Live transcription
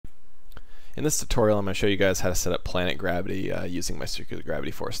In this tutorial, I'm going to show you guys how to set up planet gravity using my Circular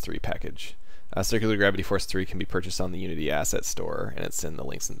Gravity Force 3 package. Circular Gravity Force 3 can be purchased on the Unity Asset Store, and it's in the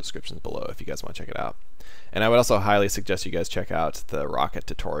links in the descriptions below if you guys want to check it out. And I would also highly suggest you guys check out the rocket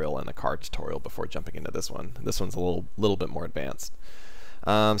tutorial and the car tutorial before jumping into this one. This one's a little bit more advanced.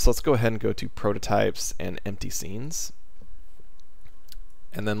 So let's go ahead and go to Prototypes and Empty Scenes.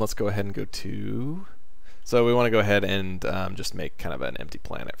 And then let's go ahead and go to... So we want to go ahead and just make kind of an empty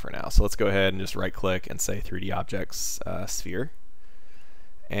planet for now. So let's go ahead and just right click and say 3D Objects Sphere.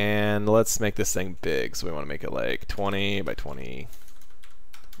 And let's make this thing big. So we want to make it like 20 by 20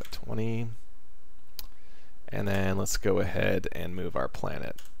 by 20. And then let's go ahead and move our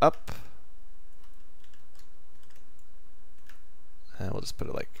planet up. And we'll just put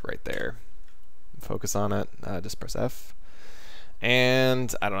it like right there. Focus on it. Just press F.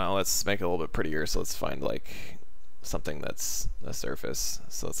 And I don't know, let's make it a little bit prettier. So let's find like something that's a surface.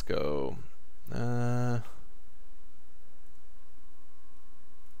 So let's go no.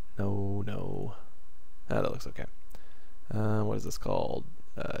 That looks okay. What is this called?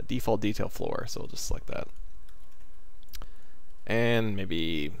 Default detail floor. So we'll just select that. And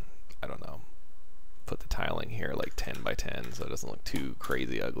maybe, I don't know, put the tiling here like 10 by 10 so it doesn't look too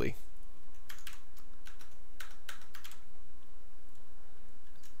crazy ugly.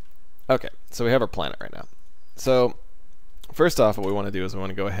 Okay, so we have our planet right now. So first off, what we want to do is we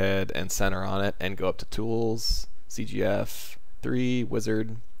want to go ahead and center on it and go up to Tools, CGF, 3,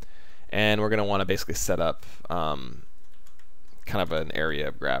 Wizard, and we're going to want to basically set up kind of an area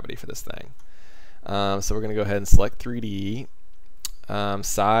of gravity for this thing. So we're going to go ahead and select 3D.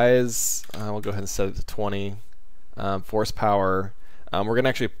 Size, we'll go ahead and set it to 20. Force power, we're going to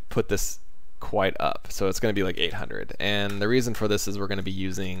actually put this quite up, so it's going to be like 800. And the reason for this is we're going to be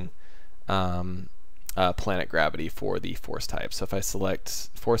using planet gravity for the force type. So if I select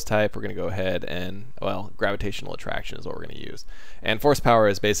force type, we're going to go ahead and, well, gravitational attraction is what we're going to use. And force power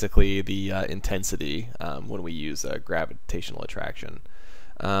is basically the intensity when we use gravitational attraction.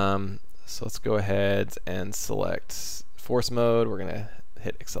 So let's go ahead and select force mode. We're going to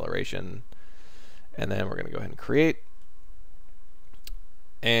hit acceleration, and then we're going to go ahead and create.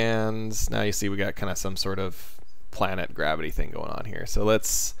 And now you see we got kind of some sort of planet gravity thing going on here. So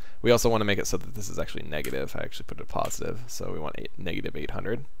we also want to make it so that this is actually negative. I actually put it positive, so we want negative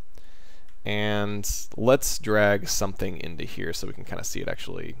 800. And let's drag something into here so we can kind of see it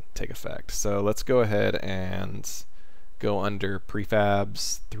actually take effect. So let's go ahead and go under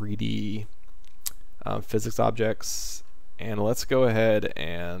Prefabs, 3D, Physics Objects, and let's go ahead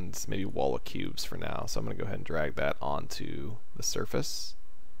and maybe Wall of Cubes for now. So I'm going to go ahead and drag that onto the surface.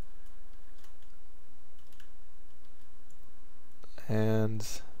 And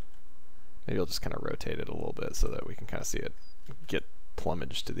maybe I'll just kind of rotate it a little bit so that we can kind of see it get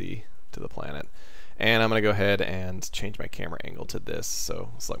plumaged to the planet. And I'm going to go ahead and change my camera angle to this.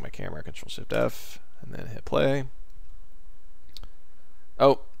 So select my camera, Control-Shift-F, and then hit play.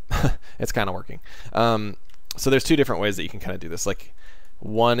 Oh, it's kind of working. So there's two different ways that you can kind of do this. Like,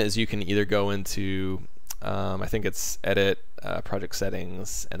 one is you can either go into I think it's Edit, Project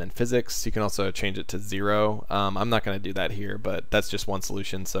Settings, and then Physics. You can also change it to 0. I'm not going to do that here, but that's just one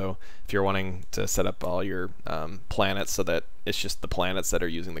solution. So if you're wanting to set up all your planets so that it's just the planets that are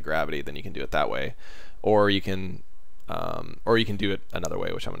using the gravity, then you can do it that way. Or you can do it another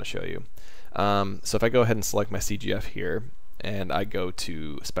way, which I'm going to show you. So if I go ahead and select my CGF here, and I go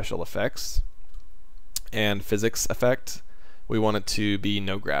to Special Effects and Physics Effect, we want it to be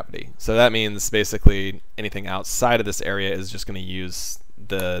no gravity. So that means basically anything outside of this area is just going to use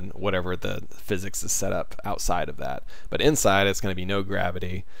whatever the physics is set up outside of that. But inside it's going to be no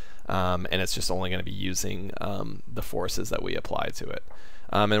gravity, and it's just only going to be using the forces that we apply to it.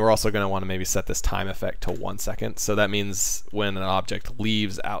 And we're also going to want to maybe set this time effect to 1 second. So that means when an object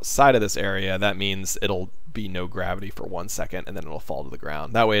leaves outside of this area, that means it'll be no gravity for 1 second, and then it'll fall to the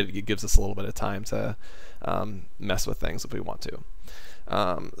ground. That way it gives us a little bit of time to mess with things if we want to.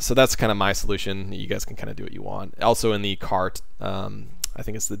 So that's kind of my solution. You guys can kind of do what you want. Also in the car, I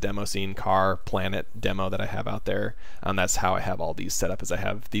think it's the demo scene car planet demo that I have out there. That's how I have all these set up, is I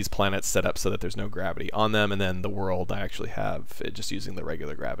have these planets set up so that there's no gravity on them, and then the world I actually have it just using the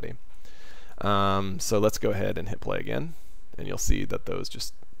regular gravity. So let's go ahead and hit play again, and you'll see that those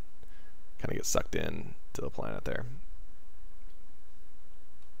just kind of get sucked in to the planet there.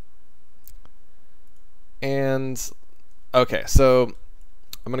 And okay, so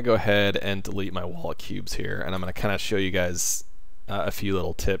I'm going to go ahead and delete my wall of cubes here, and I'm going to kind of show you guys a few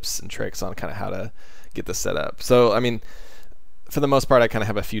little tips and tricks on kind of how to get this set up. So I mean, for the most part, I kind of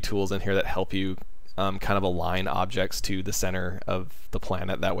have a few tools in here that help you kind of align objects to the center of the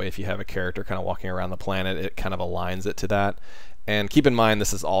planet. That way, if you have a character kind of walking around the planet, it kind of aligns it to that. And keep in mind,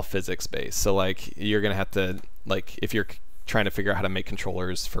 this is all physics based. So like you're gonna have to, like, if you're trying to figure out how to make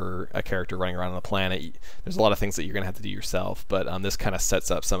controllers for a character running around on the planet, there's a lot of things that you're gonna have to do yourself. But this kind of sets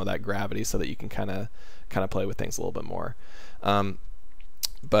up some of that gravity so that you can kind of play with things a little bit more.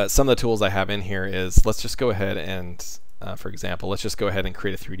 But some of the tools I have in here is, let's just go ahead and, for example, let's just go ahead and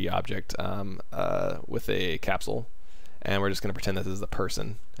create a 3D object with a capsule, and we're just going to pretend that this is a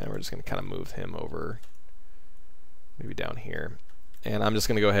person, and we're just going to kind of move him over maybe down here. And I'm just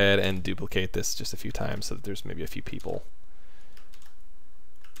going to go ahead and duplicate this just a few times so that there's maybe a few people.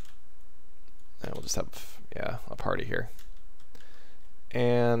 And we'll just have, yeah, a party here.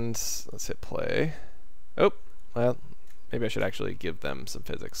 And let's hit play. Oh, well, maybe I should actually give them some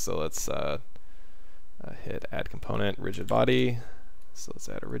physics. So let's hit add component, rigid body. So let's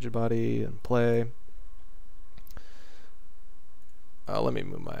add a rigid body and play. Let me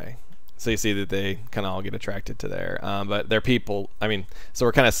move my, so you see that they kind of all get attracted to there. But they're people, I mean, so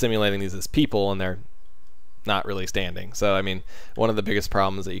we're kind of simulating these as people, and they're not really standing. So I mean, one of the biggest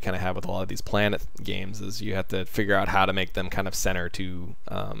problems that you kind of have with a lot of these planet games is you have to figure out how to make them kind of center to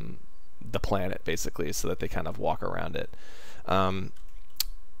the planet, basically, so that they kind of walk around it.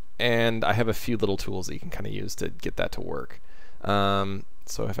 And I have a few little tools that you can kind of use to get that to work.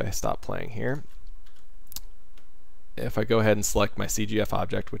 So if I stop playing here, if I go ahead and select my CGF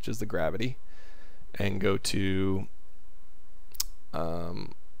object, which is the gravity, and go to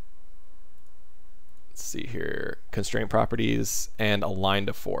let's see here, constraint properties and align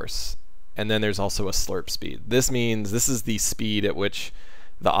to force, and then there's also a slurp speed. This means this is the speed at which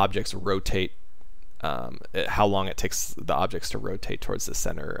the objects rotate, how long it takes the objects to rotate towards the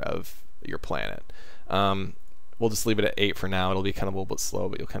center of your planet. We'll just leave it at 8 for now. It'll be kind of a little bit slow,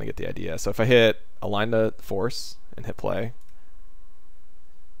 but you'll kind of get the idea. So if I hit align to force and hit play,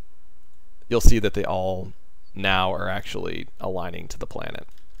 you'll see that they all now are actually aligning to the planet.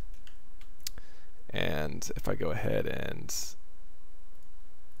 And if I go ahead and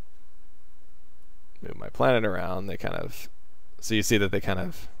move my planet around, they kind of, so you see that they kind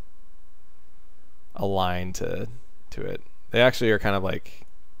of align to it. They actually are kind of like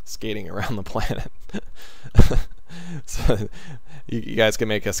skating around the planet. So you guys can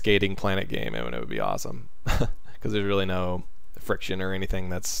make a skating planet game, and it would be awesome, because there's really no friction or anything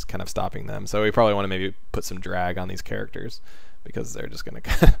that's kind of stopping them. So we probably want to maybe put some drag on these characters, because they're just going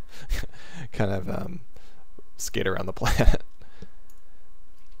to kind of skate around the planet.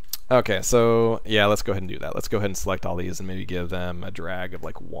 Okay, so yeah, let's go ahead and do that. Let's go ahead and select all these and maybe give them a drag of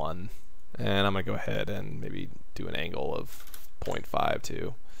like 1. And I'm going to go ahead and maybe do an angle of 0.5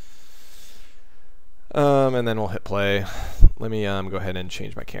 too. And then we'll hit play. Let me go ahead and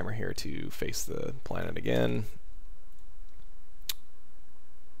change my camera here to face the planet again.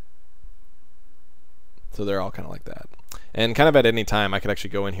 So they're all kind of like that. And kind of at any time, I could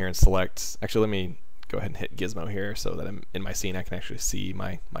actually go in here and select, actually let me go ahead and hit gizmo here so that I'm in my scene, I can actually see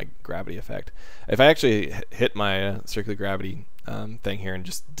my gravity effect. If I actually hit my circular gravity thing here and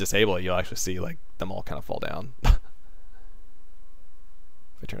just disable it, you'll actually see like them all kind of fall down. If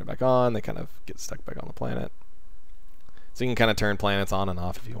I turn it back on, they kind of get stuck back on the planet. So you can kind of turn planets on and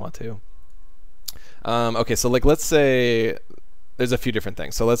off if you want to. Okay, so like let's say there's a few different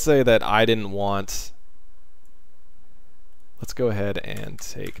things. So let's say that I didn't want, let's go ahead and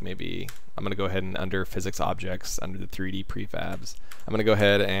take maybe, I'm going to go ahead and under physics objects, under the 3D prefabs, I'm going to go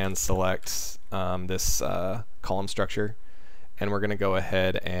ahead and select this column structure, and we're going to go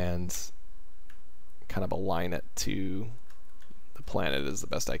ahead and kind of align it to the planet as the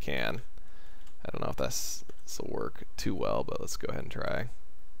best I can. I don't know if this will work too well, but let's go ahead and try.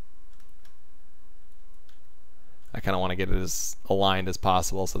 I kind of want to get it as aligned as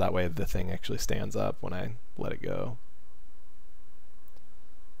possible, so that way the thing actually stands up when I let it go.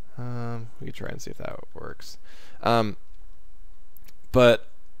 We could try and see if that works. But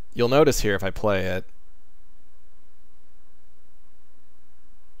you'll notice here if I play it,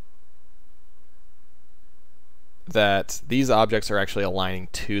 that these objects are actually aligning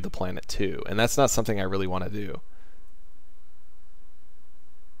to the planet too, and that's not something I really want to do.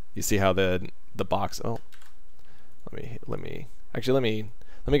 You see how the box, oh, let me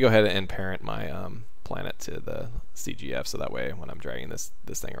go ahead and parent my planet to the CGF, so that way when I'm dragging this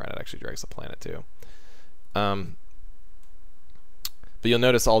thing around, it actually drags the planet too. But you'll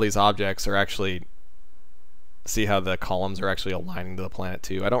notice all these objects are actually, see how the columns are actually aligning to the planet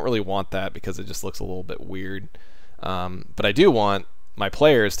too. I don't really want that because it just looks a little bit weird. But I do want my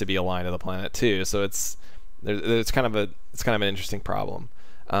players to be aligned to the planet too. So it's kind of an interesting problem.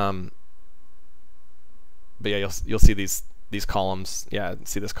 But yeah, you'll see these columns. Yeah,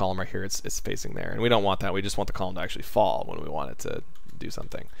 see this column right here, it's facing there, and we don't want that. We just want the column to actually fall when we want it to do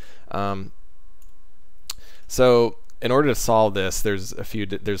something. So in order to solve this, there's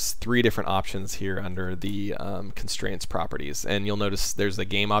 3 different options here under the constraints properties, and you'll notice there's a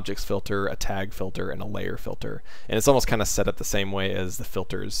GameObjects filter, a tag filter, and a layer filter, and it's almost kind of set up the same way as the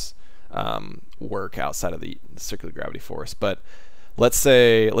filters work outside of the circular gravity force. But let's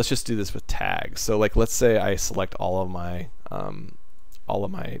just do this with tags. So like, let's say I select all of my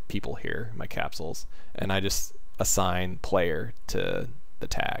people here, my capsules, and I just assign player to the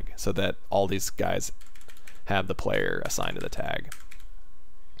tag so that all these guys have the player assigned to the tag.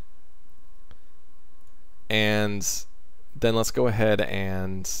 And then let's go ahead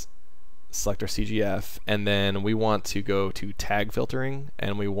and select our CGF, and then we want to go to tag filtering,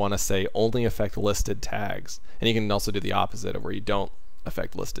 and we want to say only affect listed tags. And you can also do the opposite of where you don't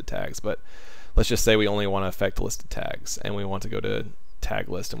affect listed tags, but let's just say we only want to affect listed tags, and we want to go to tag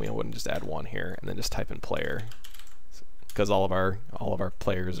list, and we wouldn't just add 1 here, and then just type in player, because all of our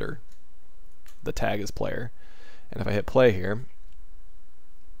players are, the tag is player. And if I hit play here,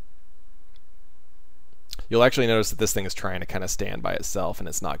 you'll actually notice that this thing is trying to kind of stand by itself, and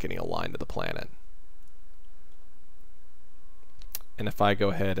it's not getting aligned to the planet. And if I go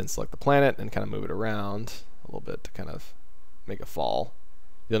ahead and select the planet and kind of move it around a little bit to kind of make it fall,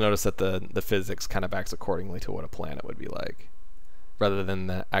 you'll notice that the physics kind of acts accordingly to what a planet would be like, rather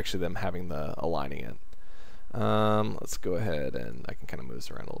than actually them having the aligning it. Let's go ahead and I can kind of move this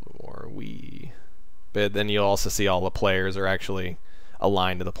around a little bit more. But then you'll also see all the players are actually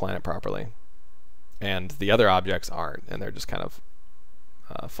aligned to the planet properly, and the other objects aren't, and they're just kind of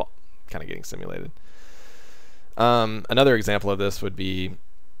getting simulated. Another example of this would be,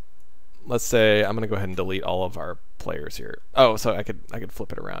 let's say I'm going to go ahead and delete all of our players here. Oh, so I could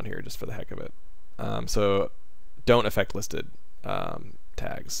flip it around here just for the heck of it. So don't affect listed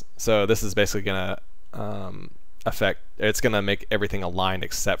tags. So this is basically going to it's going to make everything aligned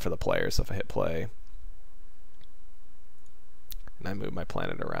except for the players. So if I hit play and I move my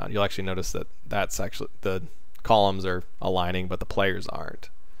planet around, you'll actually notice that that's actually, the columns are aligning, but the players aren't.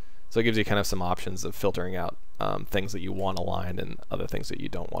 So it gives you kind of some options of filtering out things that you want aligned and other things that you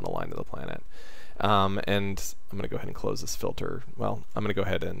don't want aligned to the planet. And I'm going to go ahead and close this filter. Well, I'm going to go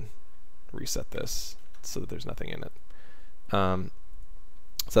ahead and reset this so that there's nothing in it.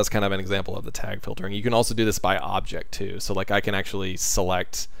 So that's kind of an example of the tag filtering. You can also do this by object too. So like I can actually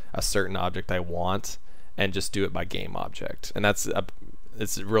select a certain object I want and just do it by GameObject. And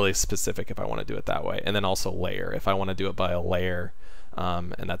it's really specific if I want to do it that way. And then also layer, if I want to do it by a layer,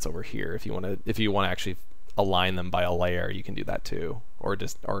 and that's over here. If you want to actually align them by a layer, you can do that too.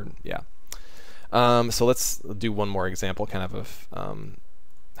 Yeah. So let's do one more example, kind of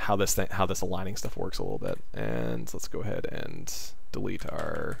how this aligning stuff works a little bit. And let's go ahead and delete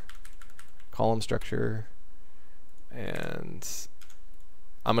our column structure, and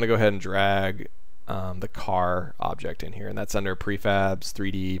I'm going to go ahead and drag the car object in here, and that's under prefabs,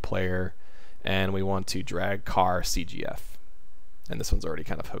 3D player, and we want to drag car CGF, and this one's already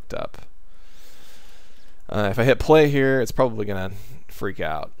kind of hooked up. If I hit play here, it's probably gonna freak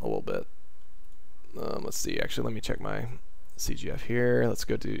out a little bit. Let's see, actually let me check my CGF here. Let's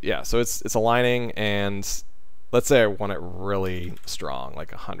go to, yeah, so it's aligning, and let's say I want it really strong,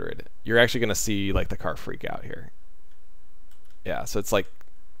 like 100. You're actually gonna see like the car freak out here. Yeah, so it's like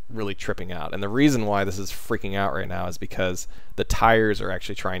really tripping out, and the reason why this is freaking out right now is because the tires are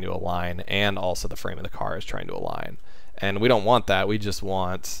actually trying to align, and also the frame of the car is trying to align, and we don't want that. We just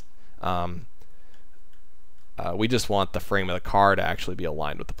want the frame of the car to actually be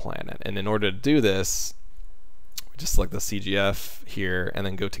aligned with the planet. And in order to do this, we just select the CGF here and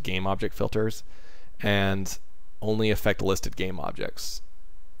then go to GameObject filters and only affect listed game objects,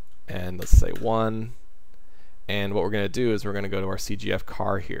 and let's say 1. And what we're going to do is we're going to go to our CGF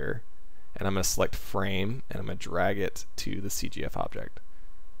car here, and I'm going to select frame, and I'm going to drag it to the CGF object,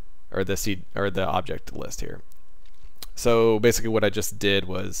 or the object list here. So basically what I just did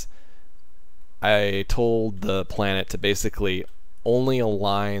was I told the planet to basically only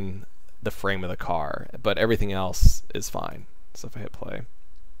align the frame of the car, but everything else is fine. So if I hit play,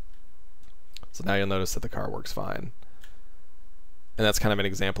 so now you'll notice that the car works fine. And that's kind of an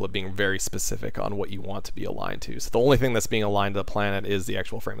example of being very specific on what you want to be aligned to. So the only thing that's being aligned to the planet is the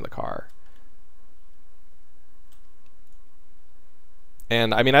actual frame of the car.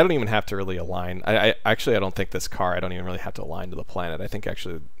 And I mean, I don't even have to really align. I don't think this car, I don't even really have to align to the planet. I think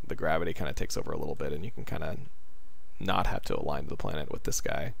actually the gravity kind of takes over a little bit, and you can kind of not have to align to the planet with this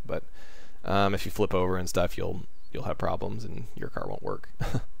guy. But if you flip over and stuff, you'll have problems and your car won't work.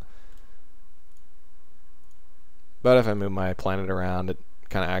 But if I move my planet around, it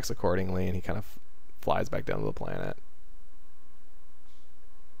kind of acts accordingly, and he kind of flies back down to the planet.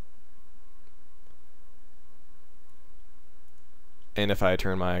 And if I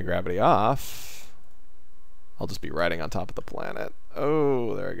turn my gravity off, I'll just be riding on top of the planet.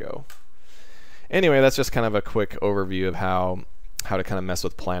 Oh, there we go. Anyway, that's just kind of a quick overview of how to kind of mess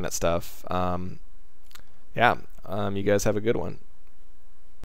with planet stuff. Yeah, you guys have a good one.